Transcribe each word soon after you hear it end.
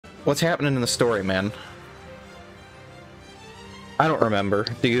What's happening in the story, man? I don't remember.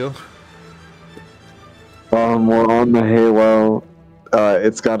 Do you? Well, on the Halo,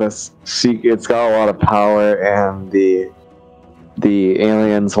 it's got a lot of power, and the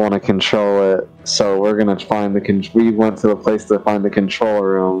aliens want to control it. So we're gonna find we went to the place to find the control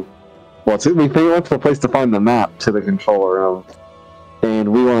room. Well, we went to the place to find the map to the control room,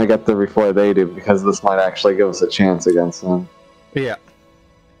 and we want to get there before they do because this might actually give us a chance against them. Yeah.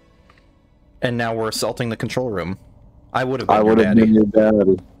 And now we're assaulting the control room. I would have been your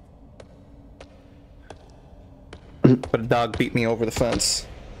daddy. But a dog beat me over the fence.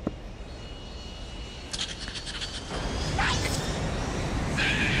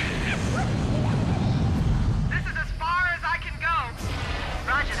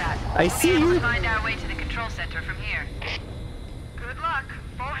 I see you. We'll find our way to the control center from here. Good luck.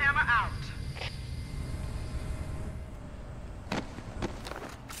 Bullhammer out.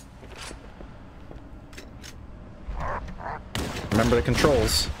 Remember the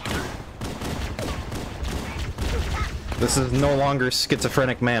controls. This is no longer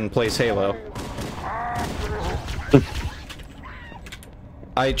schizophrenic man plays Halo.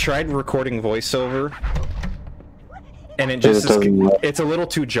 I tried recording voiceover, and it's a little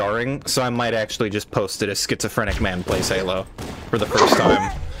too jarring, so I might actually just post it as schizophrenic man plays Halo for the first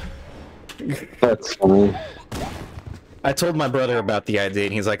time. That's funny. I told my brother about the idea,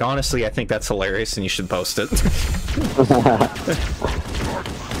 and he's like, honestly, I think that's hilarious, and you should post it.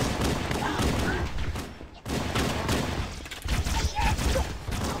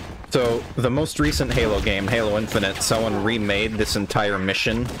 So, the most recent Halo game, Halo Infinite, someone remade this entire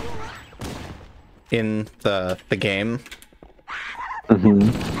mission in the game.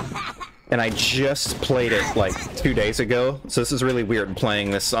 And I just played it like 2 days ago, so this is really weird playing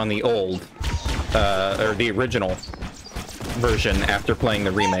this on the old, or the original version after playing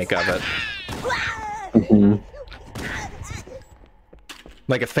the remake of it.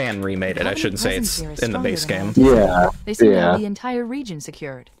 Like a fan remade it, I shouldn't say it's in the base game. Yeah. They seem to have the entire region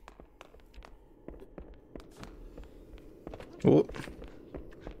secured. Ooh.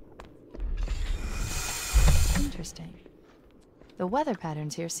 Interesting. The weather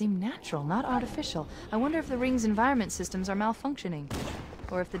patterns here seem natural, not artificial. I wonder if the ring's environment systems are malfunctioning,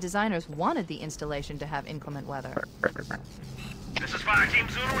 or if the designers wanted the installation to have inclement weather. This is Fire Team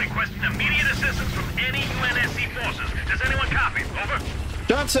Zulu requesting immediate assistance from any UNSC forces. Does anyone copy? Over.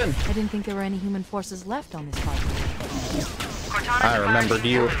 Johnson! I didn't think there were any human forces left on this project. Cortana, I remembered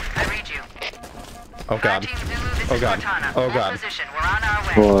you. I read you. Oh god. Oh god. Cortana. Oh god. Position. We're on our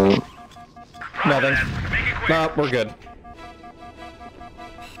way. Nothing. No, we're good.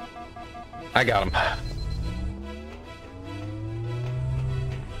 I got him.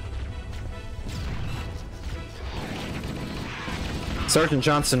 Sergeant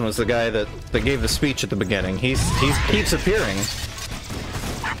Johnson was the guy that gave the speech at the beginning. He keeps appearing.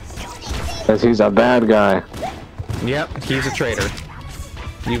 Because he's a bad guy. Yep, he's a traitor.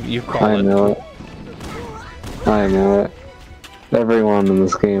 You call it. I know it. I know it. Everyone in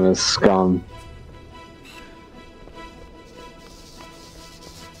this game is scum.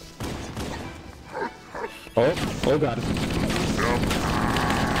 Oh god.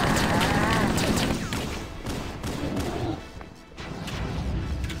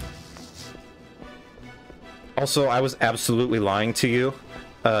 Also, I was absolutely lying to you.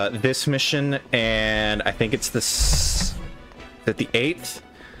 This mission, and I think it's the 8th?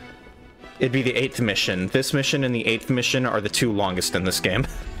 It'd be the 8th mission. This mission and the 8th mission are the two longest in this game.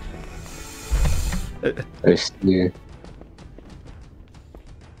 I see.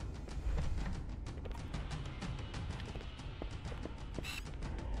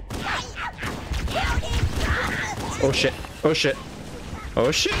 Oh shit. Oh shit.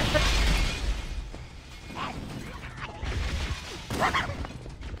 Oh shit.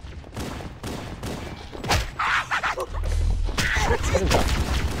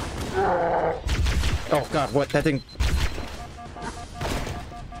 Oh god, what? That thing...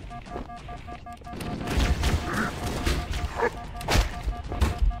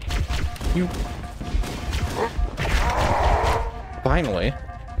 You... Finally.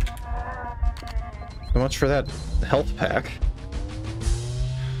 So much for that health pack.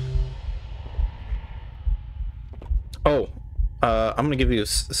 Oh, I'm gonna give you a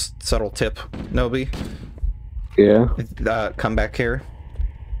subtle tip, Nobi. Yeah? Come back here.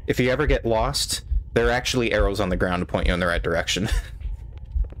 If you ever get lost, there are actually arrows on the ground to point you in the right direction.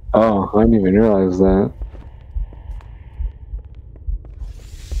 Oh, I didn't even realize that.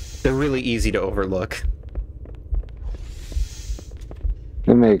 They're really easy to overlook.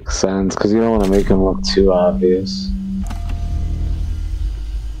 It makes sense, because you don't want to make them look too obvious.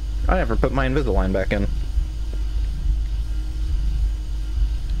 I never put my Invisalign back in.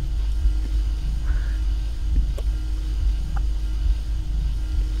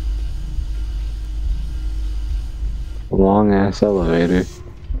 Long ass elevator.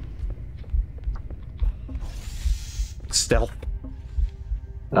 Stealth.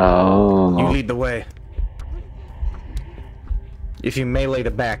 Oh. You lead the way. If you melee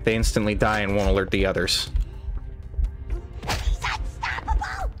the back, they instantly die and won't alert the others.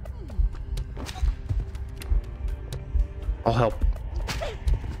 I'll help.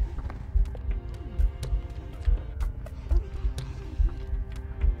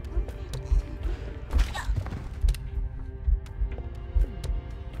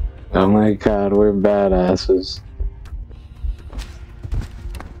 Oh my god, we're badasses.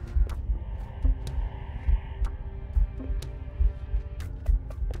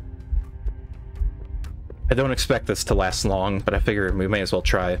 I don't expect this to last long, but I figure we may as well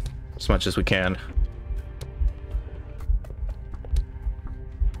try as much as we can.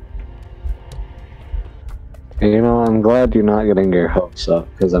 You know, I'm glad you're not getting your hopes up,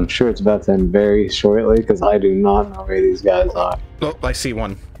 because I'm sure it's about to end very shortly, because I do not know where these guys are. Oh, I see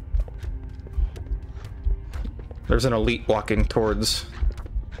one. There's an elite walking towards...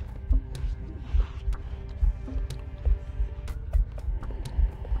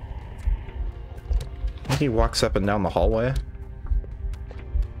 I think he walks up and down the hallway.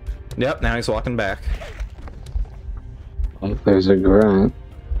 Yep, now he's walking back. Oh, there's a grunt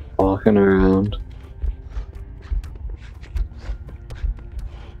walking around.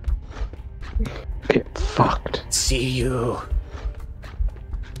 Get fucked. See you.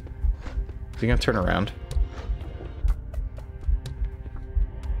 Is he gonna turn around?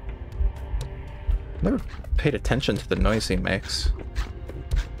 Never paid attention to the noise he makes.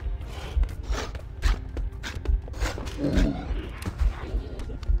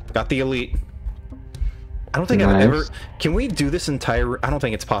 Got the elite. I don't think I've ever... Can we do this entire... I don't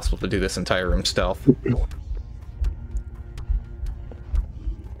think it's possible to do this entire room stealth.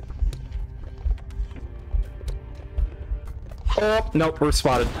 Oh, nope, we're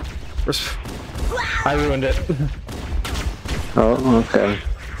spotted. I ruined it. Oh, okay.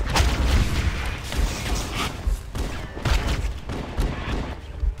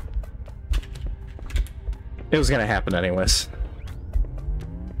 It was gonna happen anyways.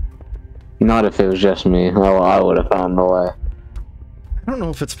 Not if it was just me. Oh, I would have found a way. I don't know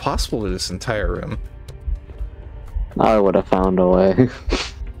if it's possible to this entire room. I would have found a way.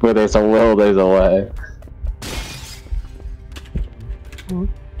 Where there's a will, there's a way.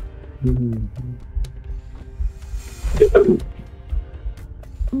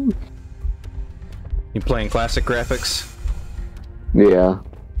 You playing classic graphics? Yeah.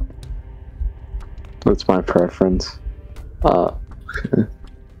 That's my preference. Oh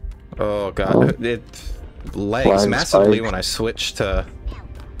god, Oh. it lags Flag massively spike. when I switch to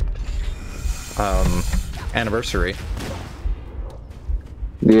Anniversary.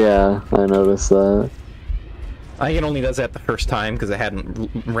 Yeah, I noticed that. I think it only does that the first time because I hadn't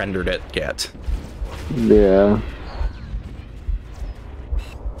rendered it yet. Yeah.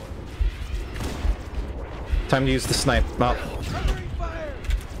 Time to use the snipe. Oh.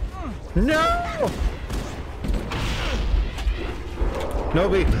 No!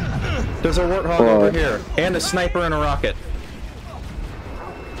 Nobi, there's a warthog over here, and a sniper and a rocket.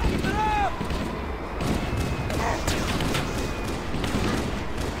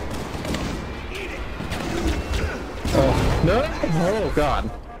 Oh, no! Oh,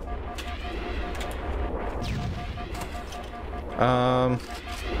 God.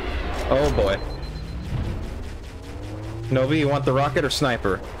 Oh boy. Nobi, you want the rocket or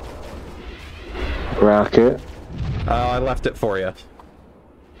sniper? Rocket. I left it for you.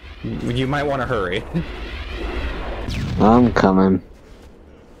 You might want to hurry. I'm coming.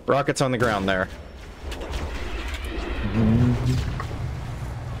 Rocket's on the ground there.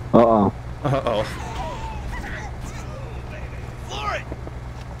 Uh-oh. Uh-oh.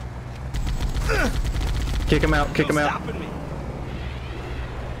 Kick him out, kick him out.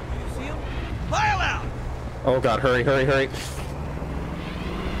 Oh god, hurry, hurry, hurry.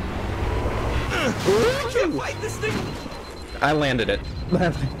 I landed it.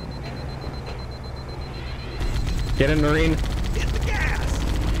 Get in, Marine.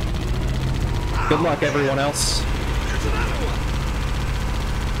 Good luck, everyone else.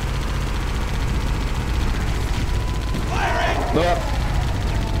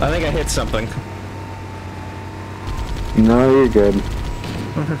 Oh, I think I hit something. No, you're good.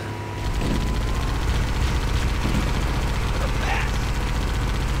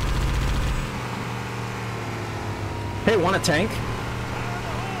 Hey, want a tank?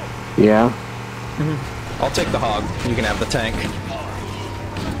 Yeah. I'll take the hog. You can have the tank.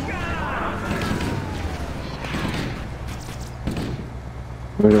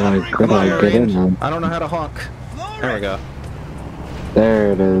 Where do I get in then? I don't know how to honk. There we go.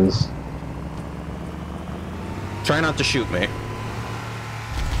 There it is. Try not to shoot me.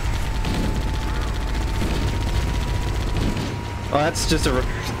 Oh, that's just a...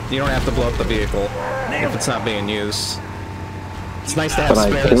 You don't have to blow up the vehicle if it's not being used. It's nice to have But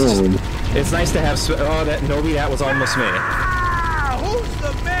spares. I can. It's nice to have... Oh, that Nobi, that was almost me. Ah, who's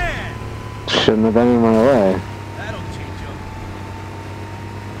the man? Shouldn't have been in my way. That'll teach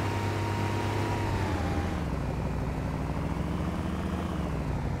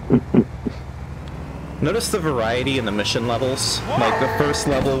him. Notice the variety in the mission levels. Like, the first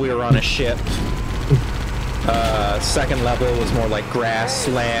level we were on a ship. Second level was more like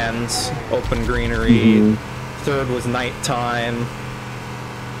grasslands, open greenery. Third was nighttime.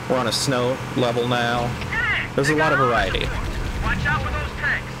 We're on a snow level now. There's a lot of variety. Watch out for those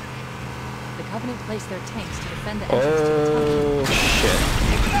tanks. The Covenant placed their tanks to defend the entrance to the tunnel. Oh,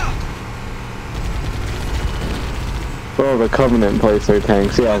 shit. Oh, the Covenant placed their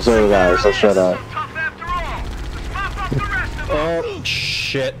tanks. Yeah, so did I, so shut up. Tough after all. Let's mop up the rest of them. Oh,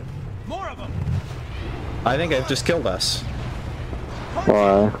 shit. More of them. I think I've just killed us.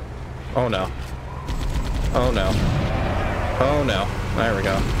 Why? Oh, no. Oh, no. Oh, no. There we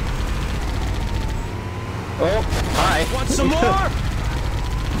go. Oh, hi. Want some more?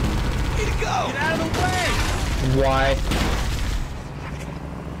 Way to go. Get out of the way. Why?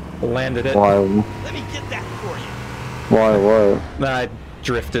 Landed it. Why? Let me get that for you. Why what? I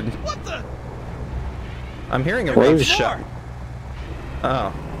drifted. What the? I'm hearing a Where's rage the shot.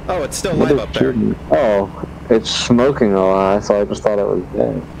 Oh. Oh, it's still What live is up there. shooting? Oh, it's smoking a lot, so I just thought it was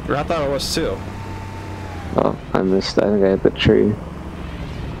dead. I thought it was too. Oh, I missed. I think I hit the tree.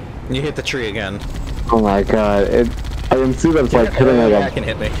 You hit the tree again. Oh my god! I can see that it's like hitting like that a. can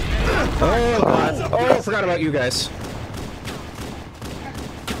hit me. Oh, God. Oh, I forgot about you guys.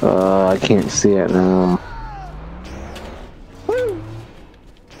 I can't see it now. Woo!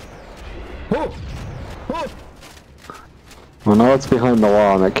 Oh! Oh! Well, now it's behind the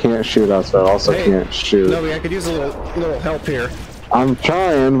wall and it can't shoot us, but it also Hey, can't shoot. No, I could use a little help here. I'm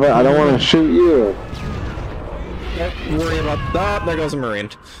trying, but I don't want to shoot you. Don't worry about that. There goes a Marine.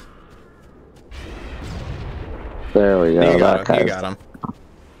 There we go. You got that him. You guy's- got him.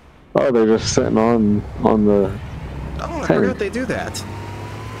 Oh, they're just sitting on the. Oh, I Tank. forgot they do that.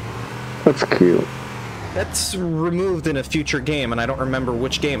 That's cute. That's removed in a future game, and I don't remember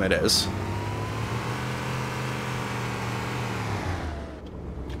which game it is.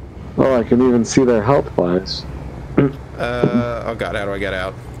 Oh, I can even see their health wise. Oh god, how do I get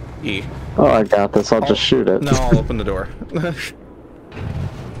out? E. Oh, I got this. I'll just shoot it. No, I'll open the door.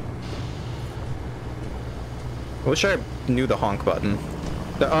 I wish I knew the honk button.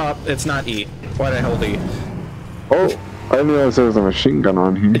 It's not E. Why did I hold E? Oh, I didn't realize there was a machine gun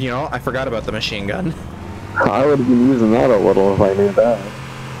on here. You know, I forgot about the machine gun. I would have been using that a little if I knew that.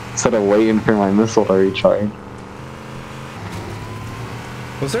 Instead of waiting for my missile to recharge.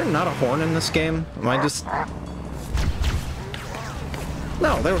 Was there not a horn in this game? Am I just...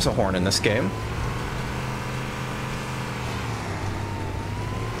 No, there was a horn in this game.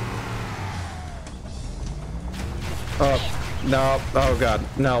 Oh, no. Oh god,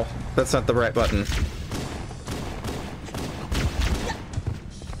 no. That's not the right button.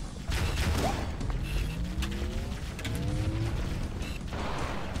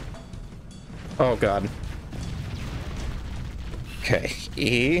 Oh god. Okay,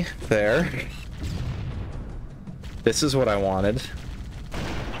 E, there. This is what I wanted.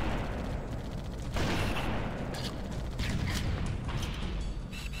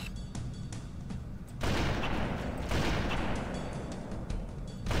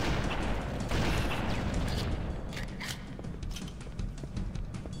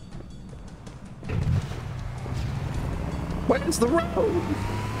 Where's the road?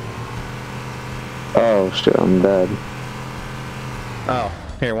 Oh shit, I'm dead. Oh,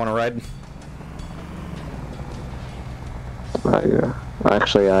 here, want to ride?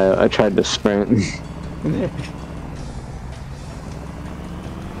 Actually, I tried to sprint.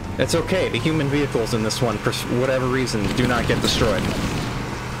 It's okay, the human vehicles in this one, for whatever reason, do not get destroyed.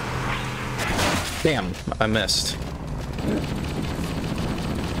 Damn, I missed.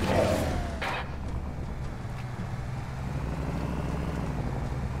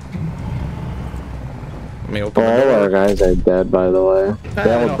 Let me open the All door. our guys are dead, by the way.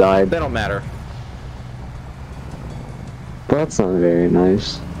 They all died. They don't matter. That's not very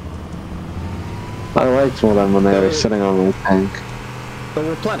nice. I liked them when they were sitting on my tank. they'll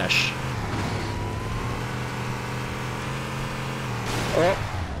replenish.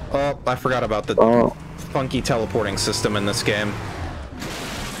 Oh, I forgot about the funky teleporting system in this game.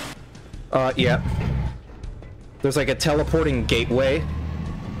 Yeah. There's like a teleporting gateway.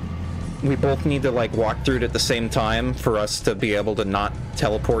 We both need to like walk through it at the same time for us to be able to not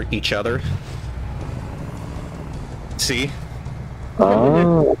teleport each other. See?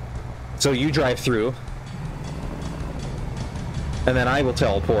 Oh. So you drive through. And then I will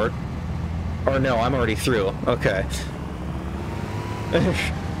teleport. Or no, I'm already through. Okay.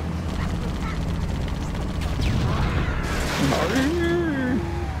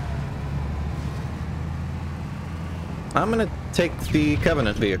 I'm gonna take the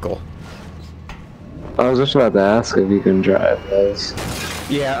Covenant vehicle. I was just about to ask if you can drive those.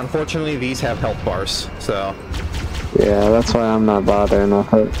 Yeah, unfortunately these have health bars, so... Yeah, that's why I'm not bothering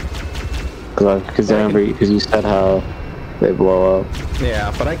with it. Because you said how they blow up.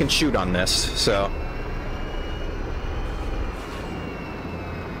 Yeah, but I can shoot on this, so...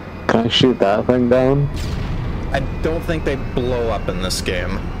 Can I shoot that thing down? I don't think they blow up in this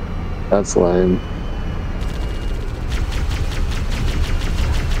game. That's lame.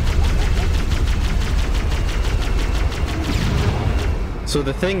 So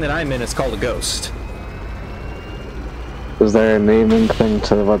the thing that I'm in is called a ghost. Is there a naming thing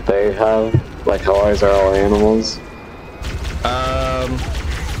to what they have? Like how ours are all animals?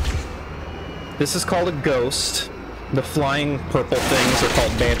 This is called a ghost. The flying purple things are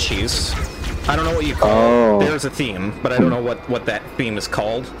called banshees. I don't know what you call it. There's a theme, but I don't know what that theme is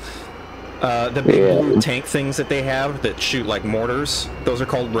called. The big blue tank things that they have that shoot like mortars, those are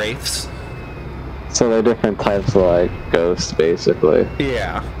called wraiths. So they're different types of like ghosts, basically.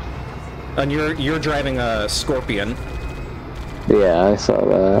 Yeah. And you're driving a scorpion. Yeah, I saw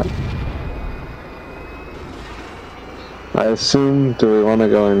that. I assume, do we want to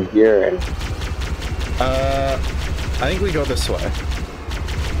go in here? I think we go this way.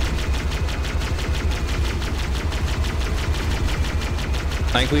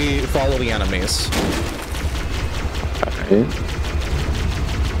 I think we follow the enemies. Alright.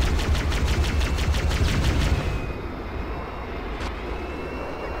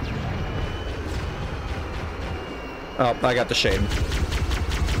 Oh, I got the shade.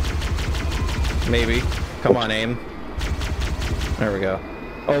 Maybe. Come on, aim. There we go.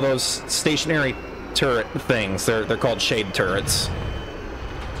 Oh, those stationary turret things. They're called shade turrets.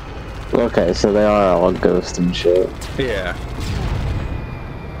 Okay, so they are all ghost and shit. Yeah.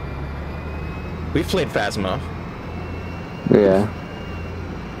 We've played Phasma. Yeah.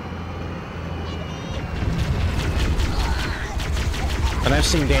 And I've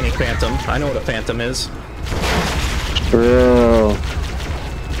seen Danny Phantom. I know what a Phantom is. Bro.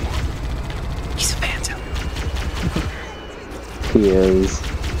 He's a Phantom. He is.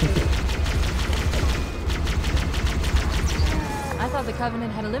 I thought the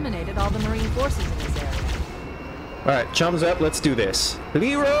Covenant had eliminated all the Marine forces in this area. Alright, chums up, let's do this.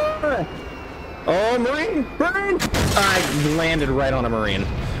 Leroy! Oh, Marine! Marine! I landed right on a Marine.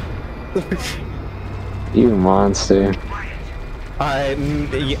 You monster. I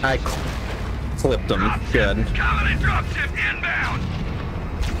clipped him. Good. Covenant dropship inbound!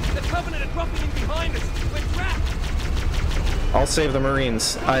 The Covenant are dropping in behind us! We're trapped! I'll save the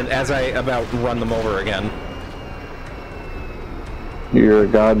Marines as I about run them over again. You're a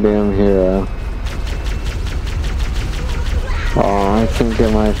goddamn hero. Oh, I can't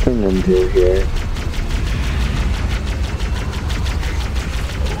get my thing into here.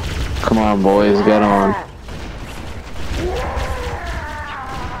 Come on, boys, get on.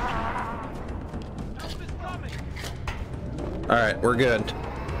 Alright, we're good.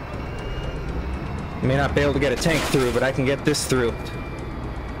 May not be able to get a tank through, but I can get this through.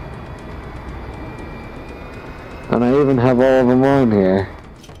 And I even have all of them on here.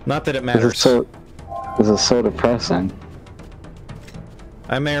 Not that it matters. This is so depressing.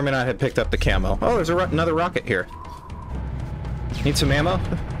 I may or may not have picked up the camo. Oh, there's another rocket here. Need some ammo?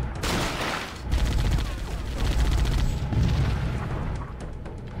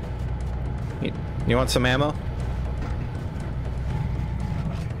 You want some ammo?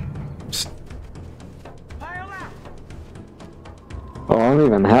 Oh, I don't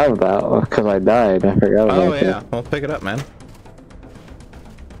even have that because I died. I forgot about Oh that. yeah, well pick it up, man.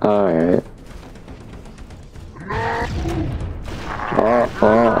 Alright.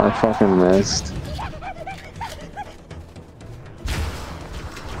 Oh, I fucking missed.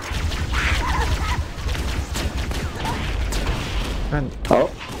 Oh.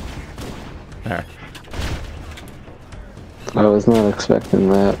 There. I was not expecting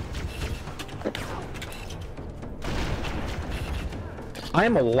that. I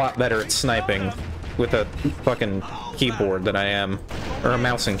am a lot better at sniping with a fucking keyboard than I am, or a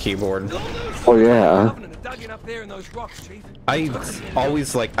mouse and keyboard. Oh yeah. Covenant are dug in up there in those rocks, Chief. I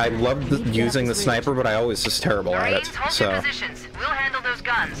always like, I love using the sniper, but I always just terrible at Marines, it. hold So your positions. We'll handle those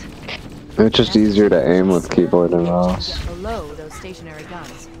guns. It's just easier to aim with keyboard and mouse. Below those stationary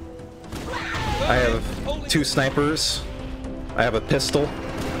guns. I have 2 snipers. I have a pistol.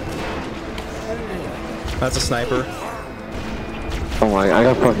 That's a sniper. Oh my, I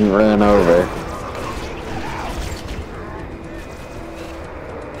got fucking ran over.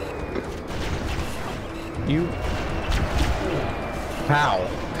 You... How?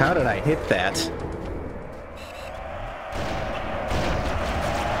 How did I hit that?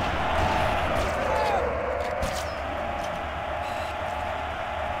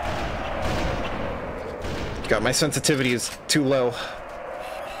 God, my sensitivity is too low.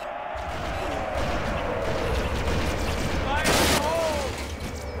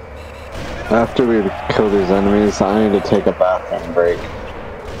 After we kill these enemies, I need to take a bathroom break.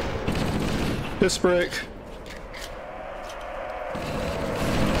 Piss break.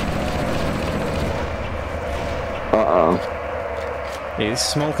 Uh-oh. He's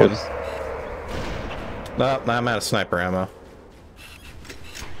smoking. Oops. Oh, I'm out of sniper ammo.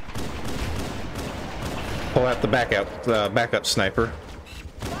 Pull out the backup sniper.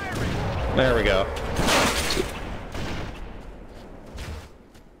 There we go.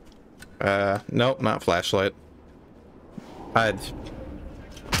 Nope, not flashlight. I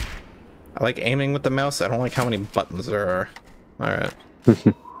like aiming with the mouse. I don't like how many buttons there are. Alright.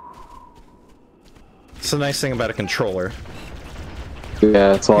 It's the nice thing about a controller.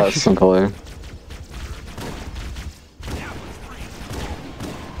 Yeah, it's a lot simpler.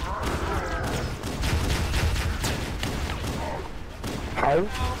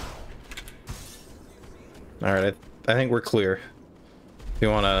 Alright, I think we're clear. If you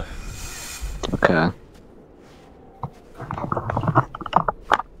wanna... Okay.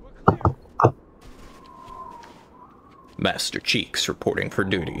 Master Cheeks reporting for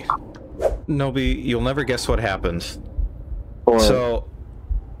duty. Nobi, you'll never guess what happened. Or, So,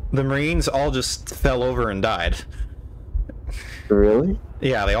 the Marines all just fell over and died. really?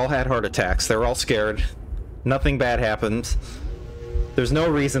 Yeah, they all had heart attacks. They were all scared. Nothing bad happened. There's no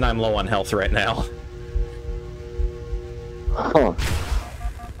reason I'm low on health right now. Huh.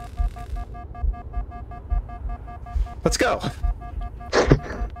 Let's go.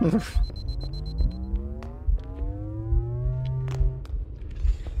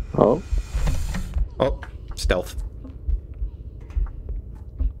 Oh. Oh, stealth.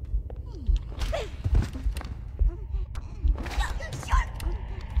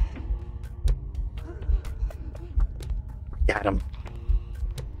 Got him.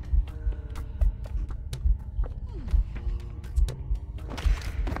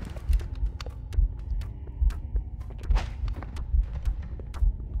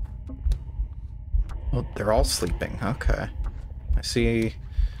 Oh, they're all sleeping. Okay. I see.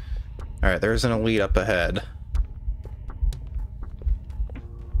 Alright, there's an elite up ahead.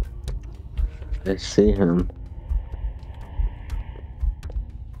 I see him.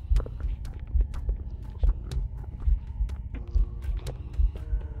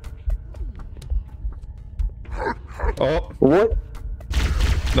 Oh, What?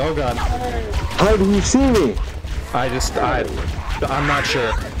 oh god. How did he see me? I'm not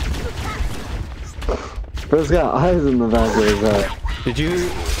sure. Bro's got eyes in the back of his head.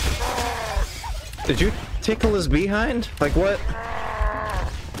 Did you tickle his behind? Like what?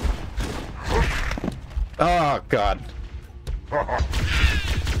 Oh god.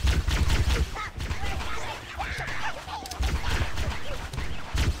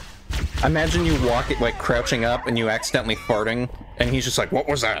 Imagine you walk it like crouching up and you accidentally farting and he's just like, what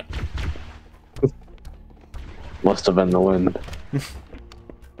was that? Must have been the wind.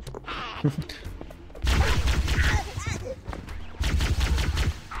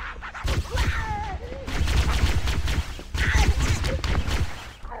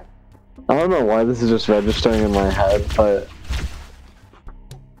 I don't know why this is just registering in my head, but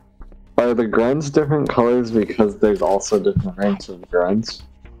are the grunts different colors because there's also different ranks of grunts?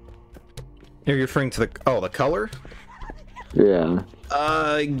 You're referring to the color? Yeah.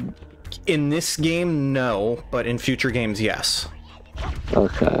 In this game, no, but in future games, yes.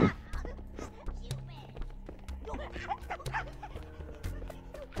 Okay.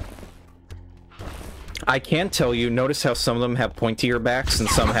 I can tell you, notice how some of them have pointier backs and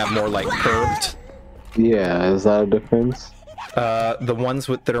some have more like curved. Yeah, is that a difference? The ones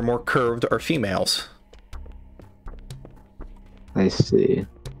that are more curved are females. I see.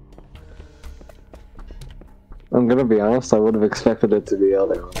 I'm gonna be honest, I would have expected it to be the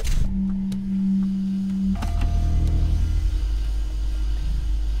other one.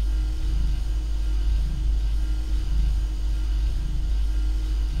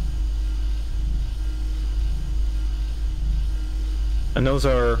 And those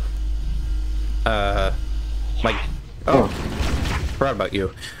are, like, oh, forgot about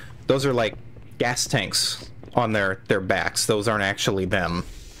you. Those are like gas tanks on their backs. Those aren't actually them.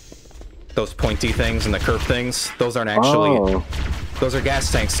 Those pointy things and the curved things, those aren't actually, those are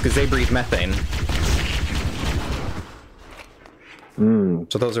gas tanks because they breathe methane.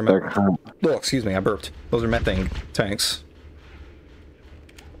 So those are, oh, excuse me, I burped. Those are methane tanks.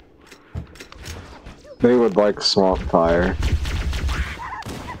 They would like swamp fire.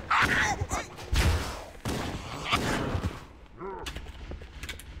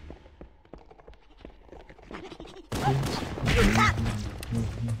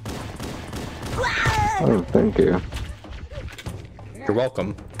 Oh, thank you. You're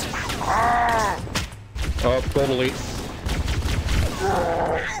welcome. Oh, totally.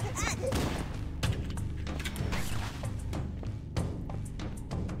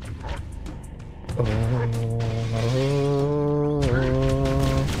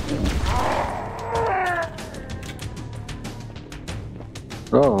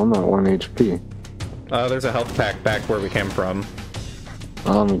 Oh, I'm at 1 HP. There's a health pack back where we came from.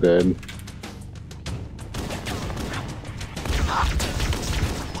 I'm good.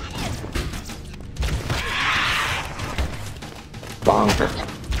 Bonk.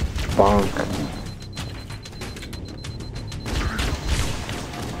 Bonk.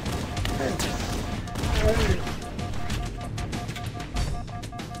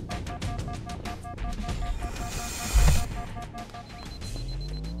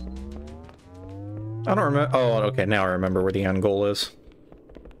 I don't remember. Oh, okay, now I remember where the end goal is.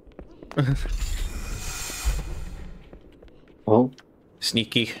 Oh.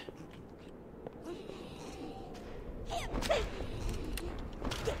 Sneaky.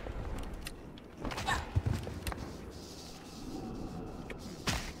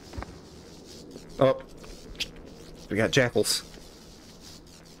 Oh. We got jackals.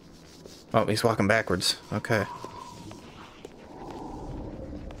 Oh, he's walking backwards. Okay.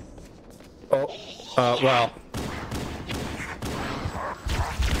 Oh. Well.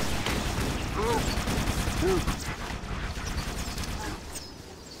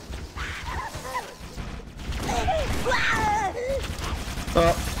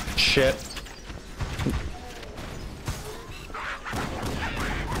 Oh, shit.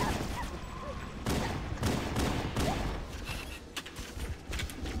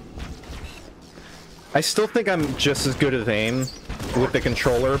 I still think I'm just as good at aim with the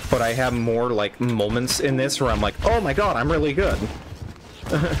controller, but I have more, like, moments in this where I'm like, oh my god, I'm really good.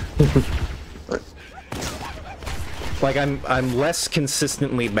 Like, I'm less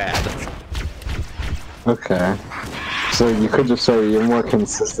consistently bad. Okay. So you could just say you're more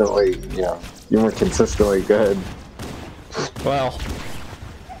consistently, you're more consistently good. Well,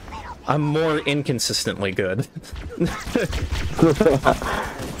 I'm more inconsistently good.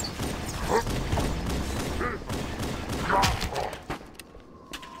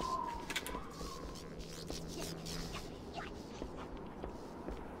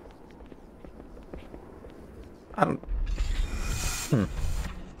 I don't...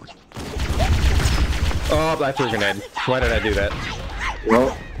 Oh, I threw a grenade. Why did I do that?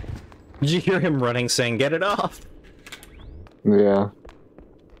 Well... Did you hear him running saying, get it off? Yeah.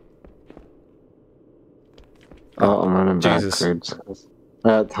 Oh, I'm running Jesus. backwards.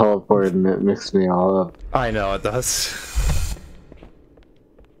 That teleported and it mixed me all up. I know, it does.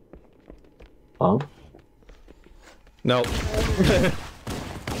 Oh? Nope.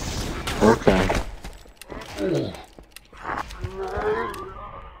 Okay.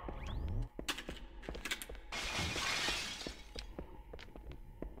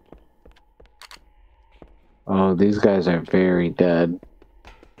 Oh, these guys are very dead.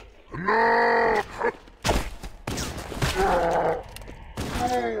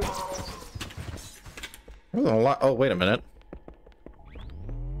 There's a lot. Oh, wait a minute.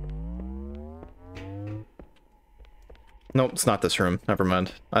 Nope, it's not this room. Never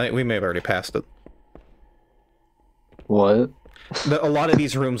mind. I think we may have already passed it. What? A lot of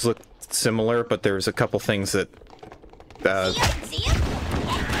these rooms look similar, but there's a couple things that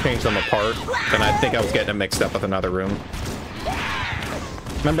change them apart, and I think I was getting it mixed up with another room.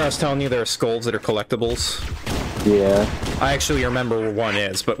 Remember I was telling you there are skulls that are collectibles? Yeah. I actually remember where one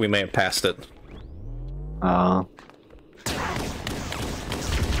is, but we may have passed it. Oh.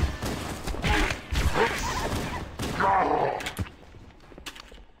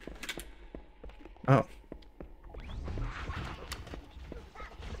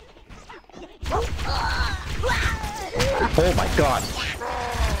 Oh my god.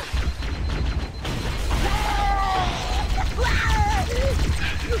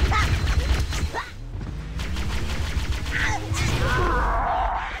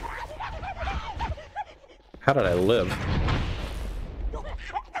 How did I live?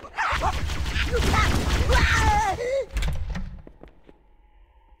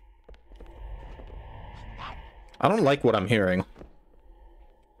 I don't like what I'm hearing.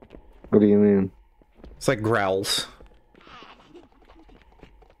 What do you mean? It's like growls.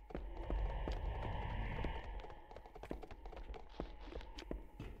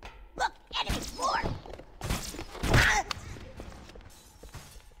 Look, enemy floor.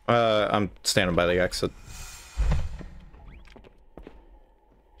 I'm standing by the exit.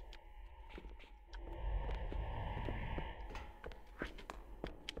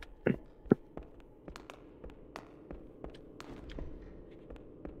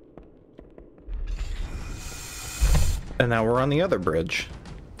 And now we're on the other bridge.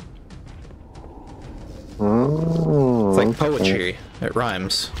 Oh, It's like okay. poetry. It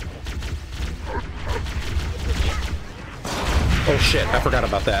rhymes. Oh shit, I forgot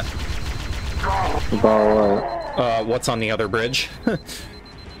about that. About what? What's on the other bridge?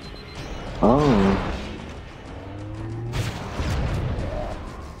 Oh.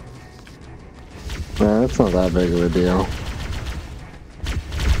 Yeah, that's not that big of a deal.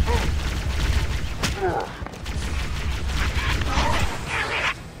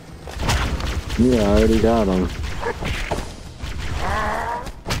 Yeah, I already got him.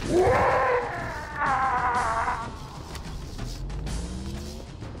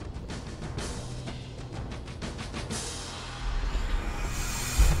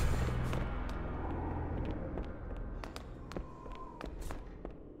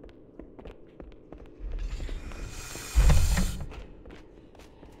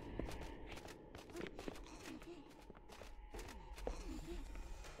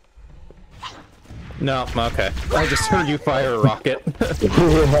 No, okay. I just heard you fire a rocket.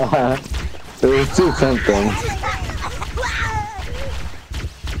 Yeah, it was too tempting.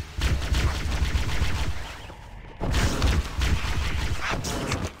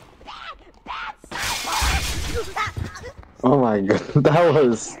 Oh my god, that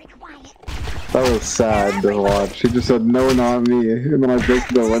was sad to watch. He just said no, not me, and then I break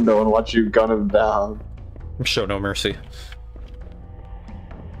through the window and watch you gun him down. Show no mercy.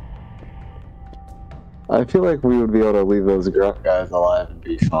 I feel like we would be able to leave those grunt guys alive and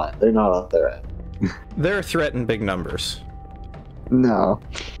be fine. They're not a threat. They're a threat in big numbers. No.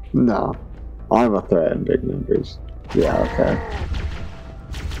 No. I'm a threat in big numbers. Yeah, okay.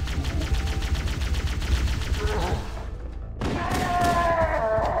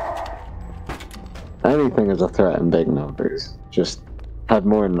 Anything is a threat in big numbers. Just have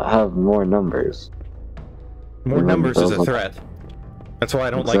more numbers. More And then numbers is a those- threat. That's why I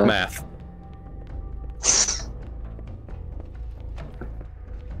don't like Exactly. math.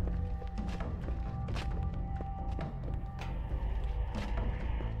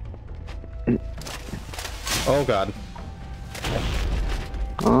 Oh god.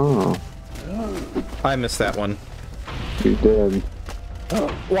 Oh, I missed that one. you did.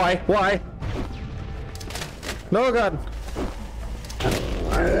 Why? Why? No god.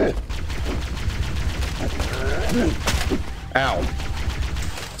 Ow.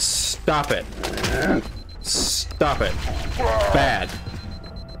 Stop it. Stop it. Bad.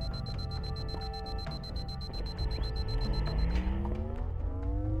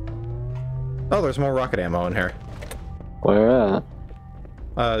 Oh, there's more rocket ammo in here. Where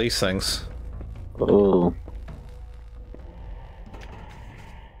at? These things. Oh.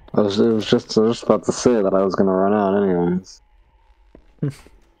 I was just about to say that I was gonna run out anyways.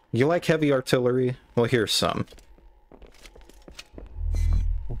 You like heavy artillery? Well, here's some.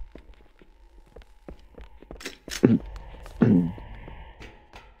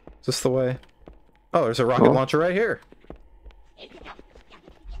 Is this the way? Oh, there's a rocket launcher right here.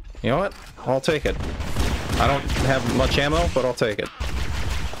 You know what? I'll take it. I don't have much ammo, but I'll take it.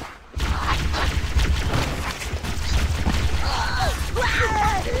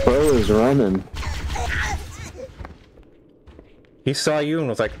 Bro is running. He saw you and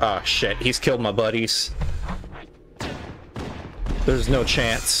was like, "Ah, shit, he's killed my buddies. There's no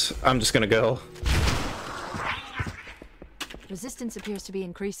chance. I'm just gonna go." Resistance appears to be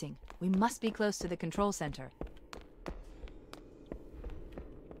increasing. We must be close to the control center.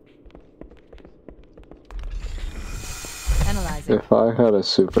 Analyzing. If I had a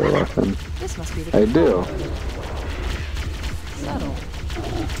super weapon, This must be the I do. Subtle.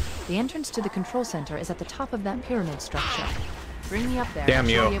 The entrance to the control center is at the top of that pyramid structure. Bring me up there. Damn I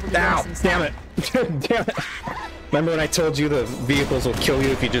should you. be able to Ow, glimpse damn inside. it. Damn it. Remember when I told you the vehicles will kill you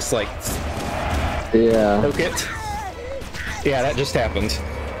if you just, like, Yeah. poke it? Yeah, that just happened.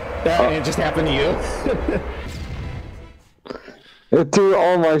 It just happened to you. It threw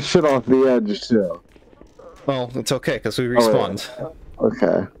all my shit off the edge, too. Well, it's okay, because we respawned.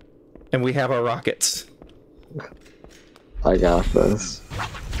 Okay. And we have our rockets. I got this.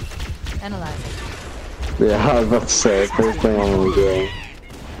 Analyzing. Yeah, I was about to say, first thing I'm gonna do.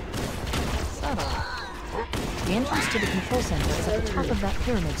 Subtle. The entrance to the control center is at the top of that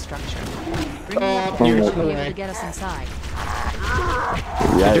pyramid structure. Bring me up there. you're You'll be able to get us inside.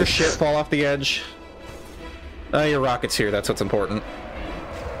 Did your shit fall off the edge? Your rocket's here, that's what's important.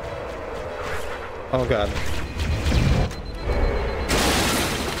 Oh god.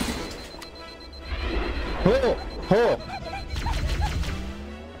 Oh! Oh!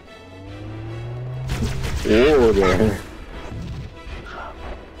 Whoa there.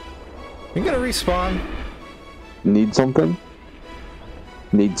 You gonna respawn? Need something?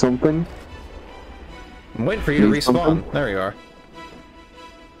 Need something? I'm waiting for you to Need respawn. something? There you are.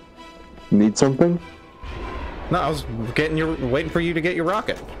 Need something? No, I was waiting for you to get your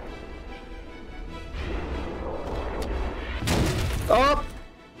rocket. Oh!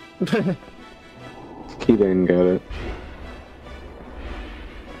 He didn't get it.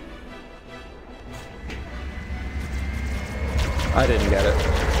 I didn't get it.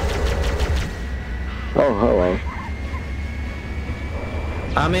 Oh, hello.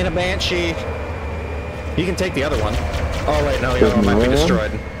 I'm in a Banshee. You can take the other one. Oh wait, no, the other one might be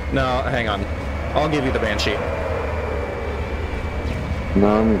destroyed. No, hang on. I'll give you the Banshee. No,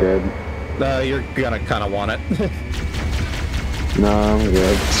 I'm good. You're gonna kind of want it. No, I'm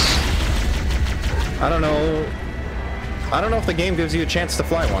good. I don't know if the game gives you a chance to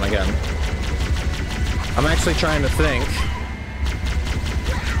fly one again. I'm actually trying to think.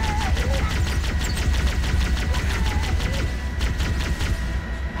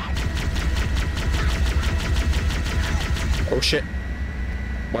 Oh shit.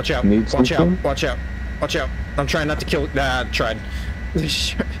 Watch out. Need Watch out. something? Watch out. Watch out. I'm trying not to kill. Nah, I tried.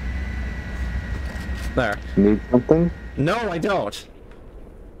 There. Need something? No, I don't.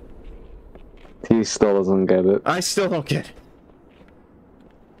 He still doesn't get it. I still don't get it.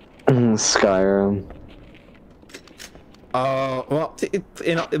 Skyrim. Well,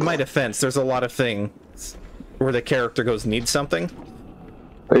 in my defense, there's a lot of things where the character goes, need something.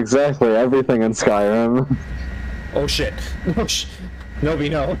 Exactly, everything in Skyrim. Oh shit. Oh Nobi,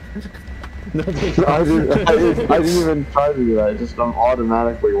 no. Nobi, no. I didn't even try to do that, I just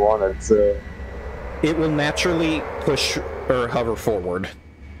automatically wanted to. It will naturally push or hover forward.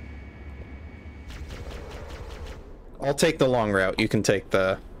 I'll take the long route, you can take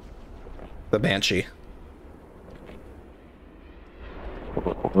the Banshee.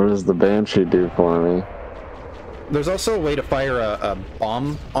 What does the Banshee do for me? There's also a way to fire a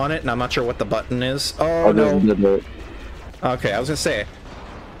bomb on it, and I'm not sure what the button is. Oh, no. Okay, I was gonna say.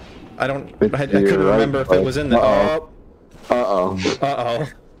 I couldn't remember if it was in the... Uh-oh. Uh-oh. Uh-oh.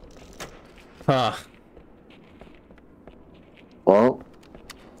 Huh. Well.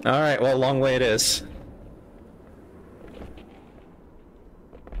 Alright, well, long way it is.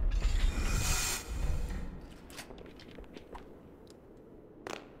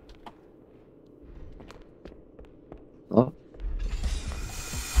 Oh.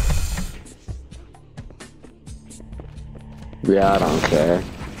 Yeah, I don't care.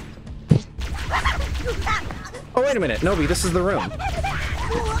 Oh, wait a minute. Nobi, this is the room.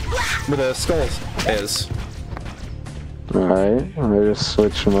 Where the skull is. Alright, I just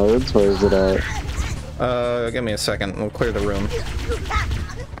switch modes. Where is it at? Give me a second. We'll clear the room.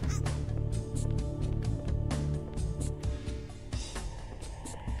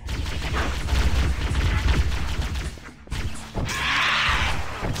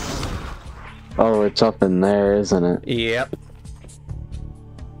 Oh, it's up in there, isn't it? Yep.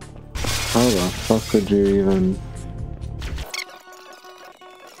 How the fuck would you even...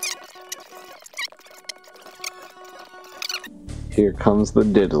 Here comes the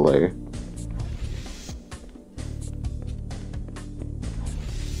diddler.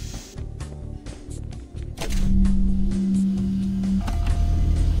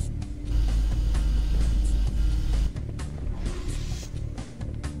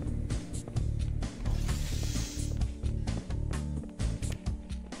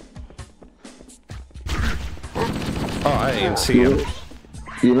 Oh, I didn't even see him.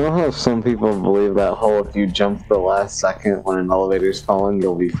 You know how some people believe that whole if you jump the last second when an elevator's falling,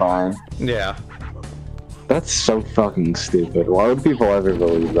 you'll be fine? Yeah. That's so fucking stupid. Why would people ever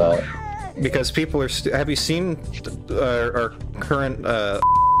believe that? Because people are... have you seen our current,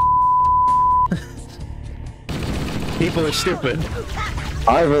 People are stupid.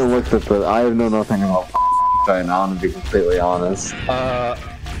 I haven't looked at the. I know nothing about right now, to be completely honest.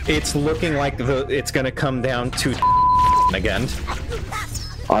 It's looking like it's gonna come down to again.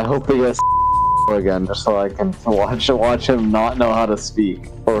 I hope he gets again, just so I can watch him not know how to speak.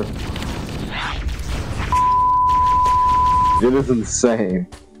 Or it is insane.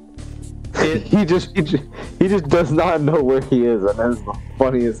 He just does not know where he is, and that's the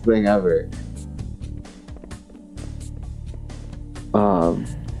funniest thing ever.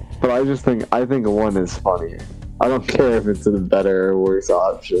 But I think one is funnier. I don't care if it's a better or worse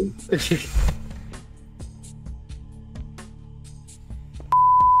option.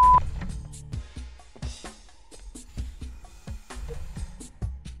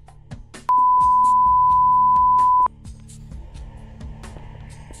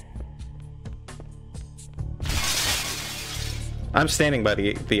 I'm standing by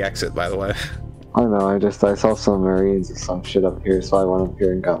the exit, by the way. I know, I saw some Marines or some shit up here, so I went up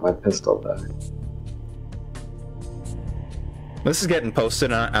here and got my pistol back. This is getting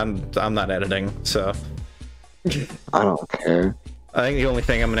posted, and I'm not editing, so... I don't care. I think the only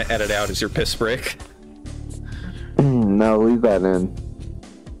thing I'm gonna edit out is your piss break. No, leave that in.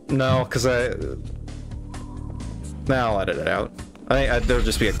 No, because I'll edit it out. There'll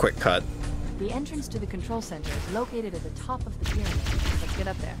just be a quick cut. The entrance to the control center is located at the top of the pyramid. Let's get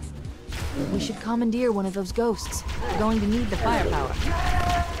up there. We should commandeer one of those ghosts. We're going to need the firepower.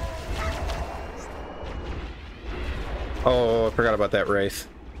 Oh, I forgot about that wraith.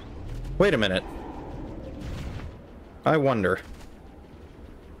 Wait a minute. I wonder.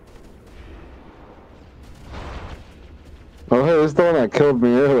 Oh, hey, it's the one that killed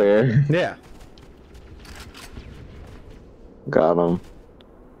me earlier. Yeah. Got him.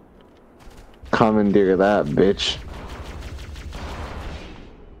 Commandeer that, bitch.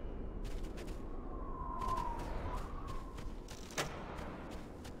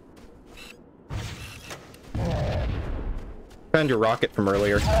 Found your rocket from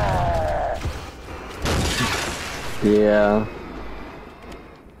earlier. Yeah.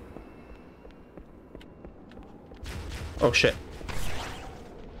 Oh shit.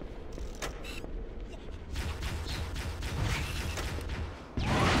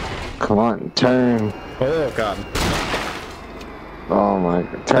 Come on, turn. Oh god. Oh my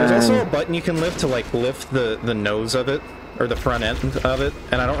god, turn. There's also a button you can lift to like lift the nose of it, or the front end of it,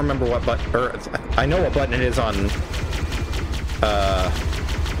 and I don't remember what button, or I know what button it is on,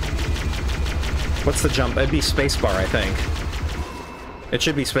 what's the jump? It'd be spacebar, I think. It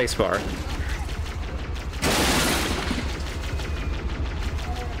should be spacebar.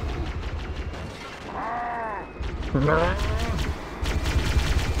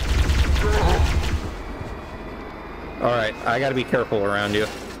 Alright, I gotta be careful around you.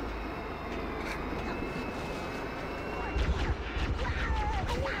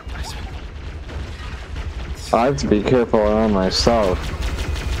 I have to be careful around myself.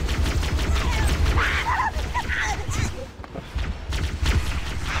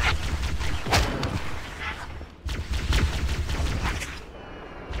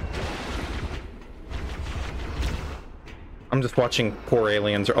 I'm just watching poor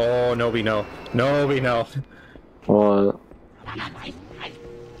aliens. Oh, Nobi, no. Nobi, no. What?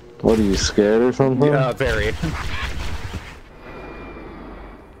 What, are you scared or something? Yeah, very.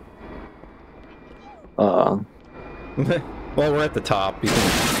 Well, we're at the top. You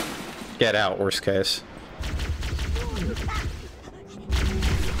can get out, worst case.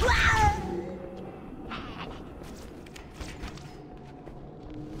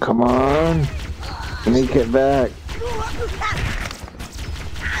 Come on. Let me get back.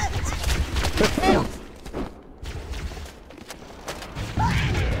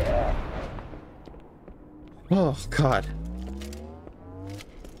 Oh, God.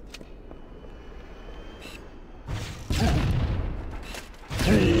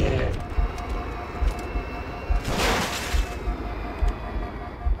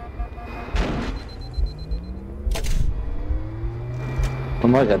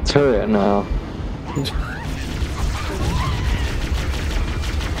 I'm like a turret now.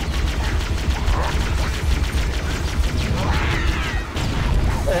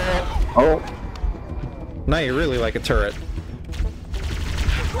 Oh. Now you're really like a turret.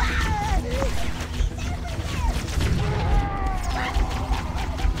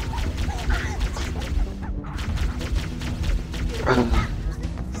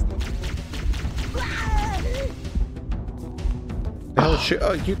 Oh shit!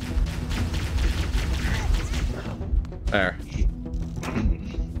 Oh, you. There.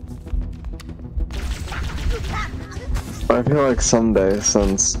 I feel like someday,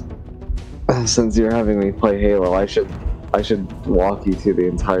 since since you're having me play Halo, I should walk you through the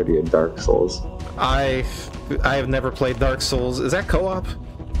entirety of Dark Souls. I have never played Dark Souls. Is that co-op?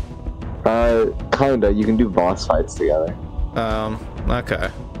 Kinda. You can do boss fights together. Okay.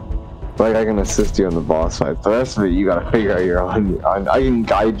 Like, I can assist you in the boss fights. The rest of it, you gotta figure out your own. I can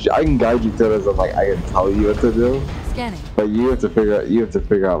guide you through this, and like I can tell you what to do. Scanning. But you have to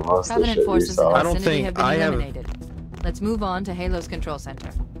figure out most of the shit yourself. I don't think I have. Let's move on to Halo's control center.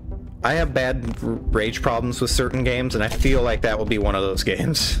 I have bad rage problems with certain games, and I feel like that will be one of those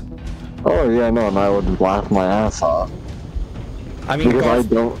games. Oh yeah, no, and I would laugh my ass off. I mean, because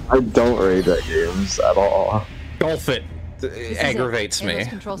I don't rage at games at all. Golf it aggravates me.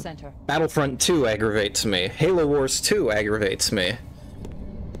 Control center. Battlefront 2 aggravates me. Halo Wars 2 aggravates me.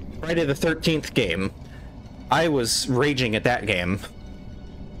 Friday the 13th game. I was raging at that game.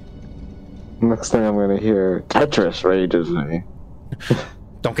 Next thing I'm gonna hear, Tetris rages me.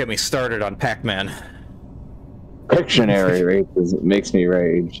 Don't get me started on Pac-Man. Pictionary makes me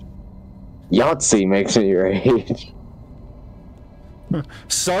rage. Yahtzee makes me rage.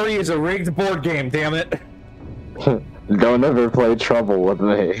 Sorry is a rigged board game, damn it. Don't ever play Trouble with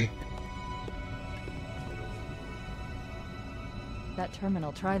me. That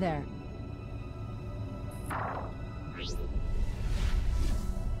terminal, try there.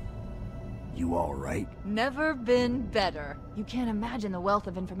 You all right? Never been better. You can't imagine the wealth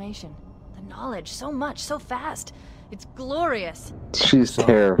of information. The knowledge, so much, so fast. It's glorious. She's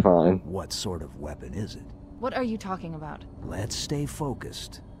terrifying. What sort of weapon is it? What are you talking about? Let's stay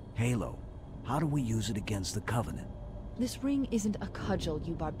focused. Halo, how do we use it against the Covenant? This ring isn't a cudgel,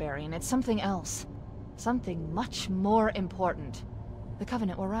 you barbarian. It's something else. Something much more important. The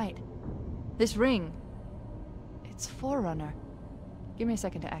Covenant were right. This ring... it's Forerunner. Give me a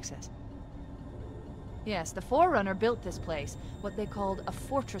second to access. Yes, the Forerunner built this place, what they called a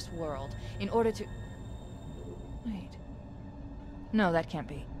fortress world, in order to... Wait. No, that can't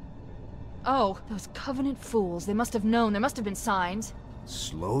be. Oh, those Covenant fools. They must have known. There must have been signs.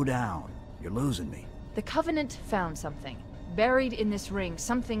 Slow down. You're losing me. The Covenant found something. Buried in this ring.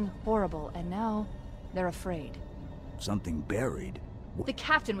 Something horrible. And now, they're afraid. Something buried? The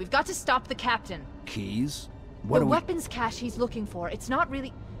Captain. We've got to stop the Captain. Keys? The weapons cache he's looking for. It's not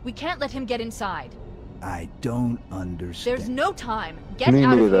really... We can't let him get inside. I don't understand. There's no time. Get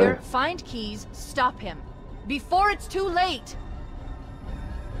out of here, find keys, stop him. Before it's too late!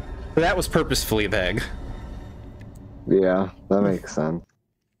 That was purposefully vague. Yeah, that makes sense.